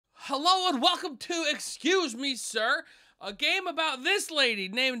Hello and welcome to Excuse Me, Sir, a game about this lady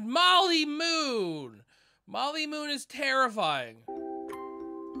named Molly Moonn. Molly Moonn is terrifying.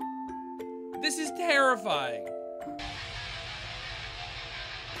 This is terrifying.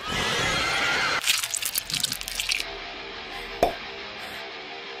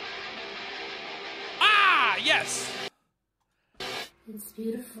 Ah, yes. It's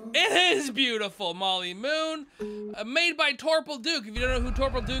beautiful. It is beautiful, Molly Moonn. Made by Torple Dook. If you don't know who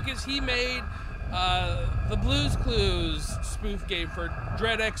Torple Dook is, he made the Blue's Clues spoof game for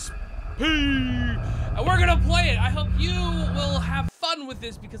Dread XP. And we're gonna play it. I hope you will have fun with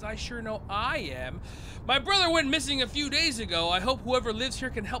this because I sure know I am. My brother went missing a few days ago. I hope whoever lives here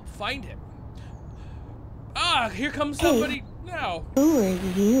can help find him. Ah, here comes somebody now. Who are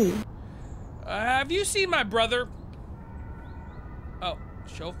you? Have you seen my brother? Oh,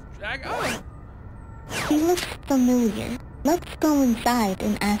 oh. He looks familiar. Let's go inside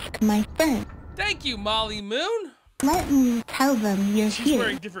and ask my friend. Thank you, Molly Moonn. Let me tell them you're She's here.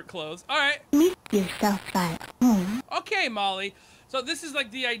 wearing different clothes. All right. Make yourself at home. Okay, Molly. So this is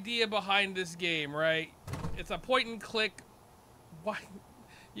like the idea behind this game, right? It's a point and click. Why?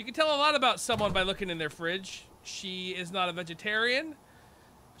 You can tell a lot about someone by looking in their fridge. She is not a vegetarian.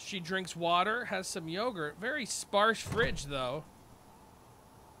 She drinks water, has some yogurt. Very sparse fridge, though.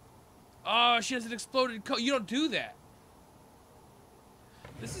 Oh, she has an exploded coat. You don't do that.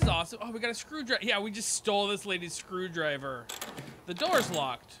 This is awesome. Oh, we got a screwdriver. Yeah, we just stole this lady's screwdriver. The door's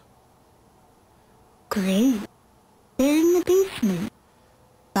locked. Great. They're in the basement.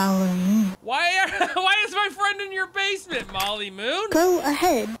 Follow me. Why is my friend in your basement, Molly Moonn? Go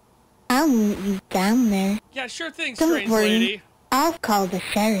ahead. I'll meet you down there. Yeah, sure thing, Don't strange worry. lady. I'll call the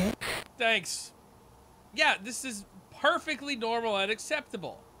sheriff. Thanks. Yeah, this is perfectly normal and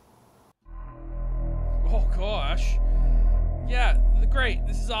acceptable. Oh, gosh. Yeah, great.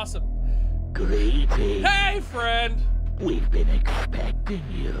 This is awesome. Greetings. Hey, friend. We've been expecting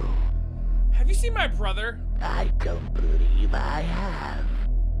you. Have you seen my brother? I don't believe I have.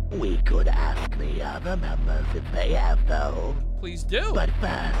 We could ask the other members if they have, though. Please do. But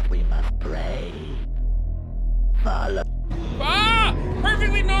first, we must pray. Follow. Ah!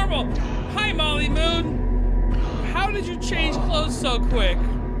 Perfectly normal. Hi, Molly Moonn. How did you change clothes so quick?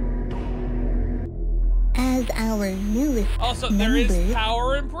 As our newest Also, member, there is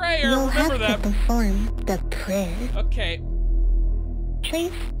power in prayer. you'll Remember have that. to perform the prayer. Okay.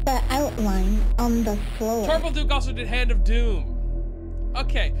 Trace the outline on the floor. Torple Dook also did Hand of Doom.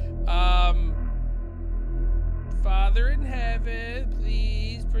 Okay. Father in heaven,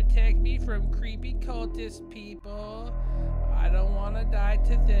 please protect me from creepy cultist people. I don't want to die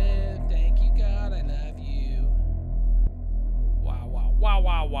to them. Thank you, God. I love you. Wow, wow, wow,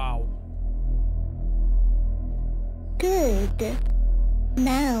 wow, wow. Good.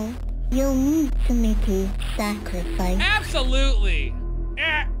 Now, you'll need to make a sacrifice. Absolutely.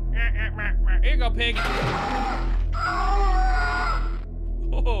 Here you go, pig.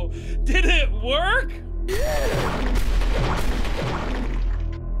 Oh, did it work?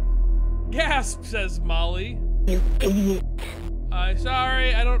 Gasp, says Molly. You idiot. I'm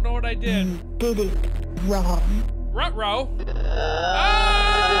sorry, I don't know what I did. You did it wrong. Ruh-roh.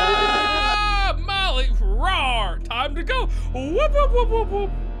 Ah, Molly, roar. Time to go. Whoop, whoop, whoop, whoop,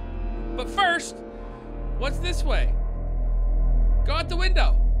 whoop. But first, what's this way? Go out the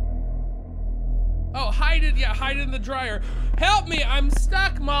window. Oh, hide it. Yeah, hide it in the dryer. Help me, I'm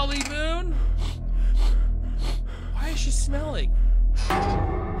stuck, Molly Moonn. Why is she smelling? Oh,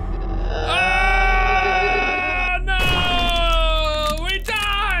 no! We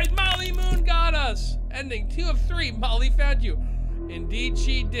died! Molly Moonn got us. Ending 2 of 3. Molly found you. Indeed,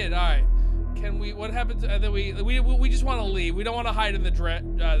 she did. All right. Can we? What happens? Then we just want to leave. We don't want to hide in the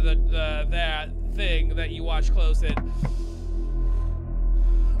that thing that you watch close in.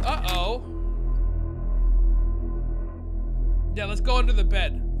 Uh-oh. Yeah, let's go under the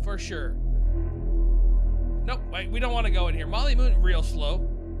bed for sure. Nope, wait, we don't want to go in here. Molly Moonn, real slow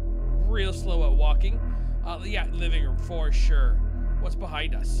at walking. Yeah, living room for sure. What's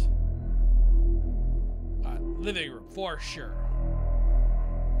behind us? Living room for sure.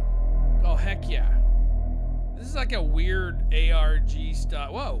 Oh, heck yeah. This is like a weird ARG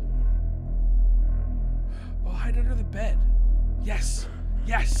style. Whoa. Oh, hide under the bed. Yes.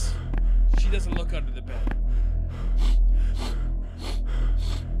 Yes. She doesn't look under the bed.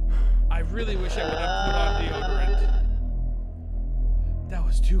 I really wish I would have put on deodorant. That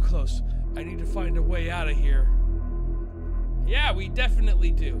was too close. I need to find a way out of here. Yeah, we definitely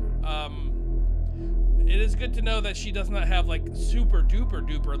do. It is good to know that she does not have like super duper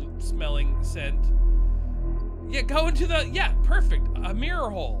duper smelling scent. Yeah, go into the, yeah, perfect. A mirror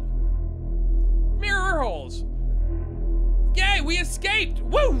hole. Mirror holes. Yay, we escaped.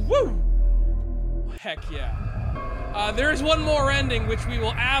 Woo, woo. Heck yeah. There's one more ending, which we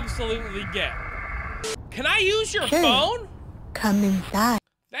will absolutely get. Can I use your phone? Come inside.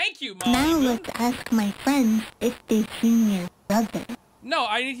 Thank you, Molly. Now let's ask my friends if they've seen your brother. No,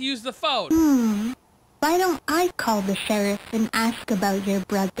 I need to use the phone. Why don't I call the sheriff and ask about your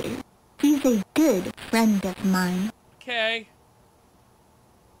brother? He's a good friend of mine. Okay.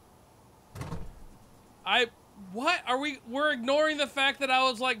 What? We're ignoring the fact that I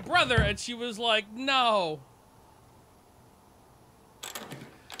was like, brother, and she was like, no.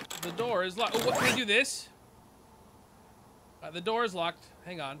 The door is locked. Oh, what, can I do this? The door is locked.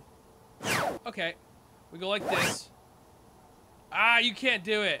 Hang on. Okay. We go like this. Ah, you can't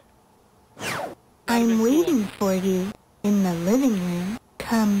do it. I'm waiting for you in the living room.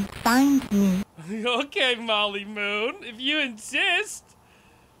 Come find me. Okay, Molly Moon, if you insist.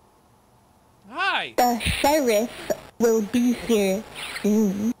 Hi. The sheriff will be here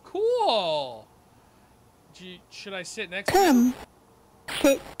soon. Cool. Should I sit next to you? Come,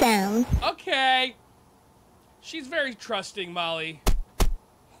 sit down. Okay. She's very trusting, Molly.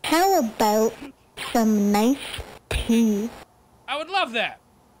 How about some nice tea? I would love that.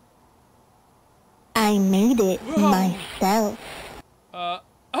 I made it myself.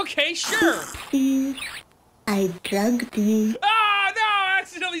 Okay, sure. Please, I drugged you. Ah, no, I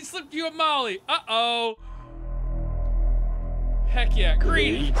accidentally slipped you a Molly. Uh-oh. Heck yeah,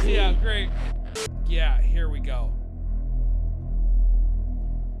 great. Yeah, great. Yeah, here we go.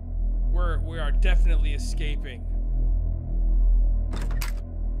 We are definitely escaping.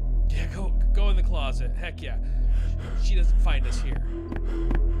 Yeah, go in the closet. Heck yeah. She doesn't find us here.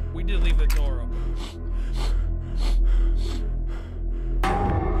 We did leave the door open.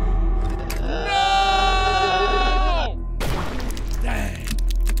 No! Dang.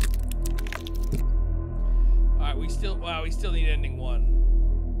 Alright, we still need ending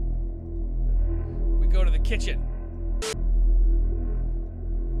 1. We go to the kitchen.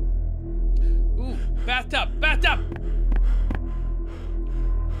 Ooh, bathtub, bathtub!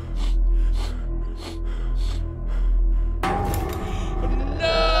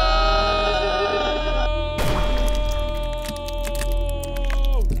 No!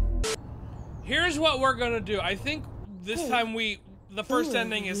 Here's what we're gonna do. I think this time the first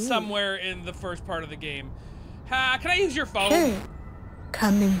ending is somewhere in the first part of the game. Can I use your phone? Sure.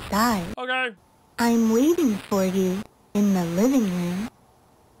 Come inside. Okay. I'm waiting for you in the living room.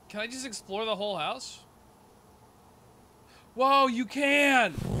 Can I just explore the whole house? Whoa, you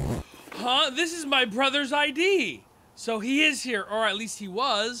can! Huh? This is my brother's ID. So he is here, or at least he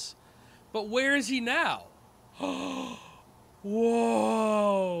was. But where is he now?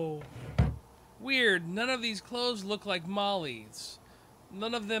 Whoa. Weird. None of these clothes look like Molly's.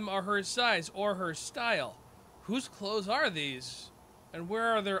 None of them are her size or her style. Whose clothes are these? And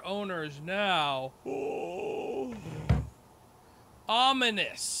where are their owners now? Oh.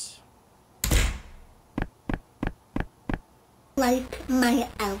 Ominous. Like my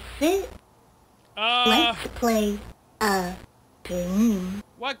outfit? Let's play a game.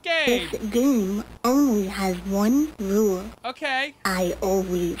 What game? This game only has one rule. Okay. I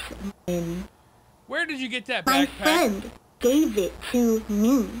always win. Where did you get that My backpack? friend gave it to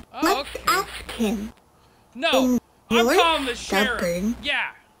me. Oh, Let's okay. ask him. No, I'm calling the sheriff. Stubborn.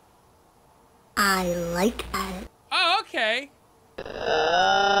 Yeah. I like that. Oh, okay. Oh,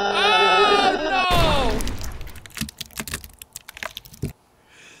 no!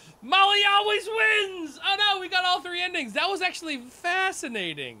 Molly always wins! Oh, no, we got all 3 endings. That was actually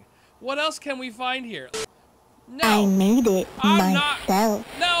fascinating. What else can we find here? No. I made it I'm myself.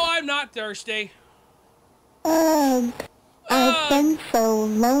 No, I'm not thirsty. Ugh. I've been so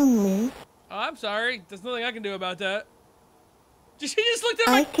lonely. Oh, I'm sorry. There's nothing I can do about that. She just looked at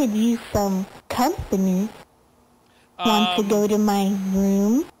I my... could use some company. Want to go to my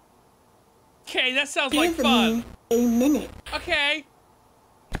room? Okay, that sounds like Give fun. me a minute. Okay.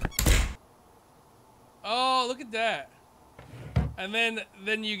 Oh, look at that. And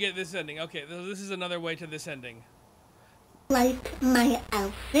then you get this ending. Okay, this is another way to this ending. Like my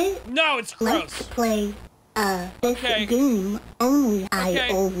outfit? No, it's gross. Let's play this game only I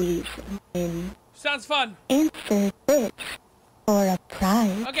always win. Sounds fun. Answer this for a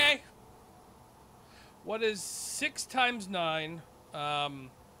prize. Okay. What is 6 times 9?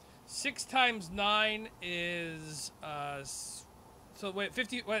 6 times 9 is so wait,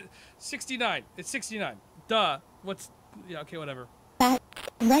 50 what 69. It's 69. Duh. Yeah, okay, whatever. That's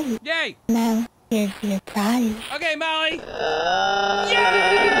right. Yay! Now here's your prize. Okay, Molly.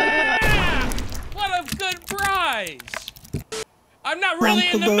 Yeah! What a good prize. I'm not really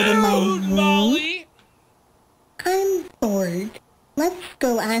in the mood, Molly. bored. Let's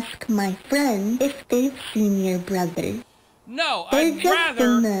go ask my friends if they've seen your brother. No, They're I'd just rather...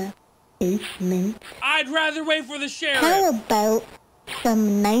 in the basement. I'd rather wait for the sheriff. How about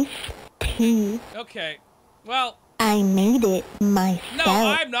some nice tea? Okay, well... I made it myself. No,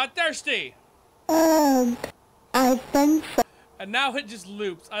 I'm not thirsty. I've been so... And now it just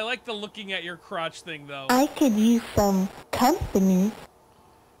loops. I like the looking at your crotch thing, though. I could use some company.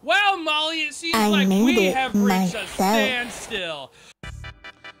 Well, Molly, it seems I like made we it have reached a myself. standstill.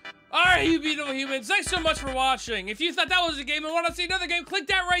 Alright, you beautiful humans, thanks so much for watching. If you thought that was a game and want to see another game, click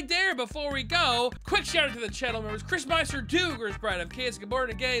that right there. Before we go, quick shout out to the channel members: Chris Meister, Dugers, Brad of KS Gabor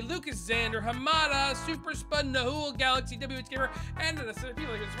Gay, Lucas Xander, Hamada, Super Spud, Nahul, Galaxy, WH Gamer, and the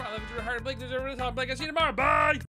people like this. Smart, Love, Heart, Blake, Blake, I'll see you tomorrow. Bye!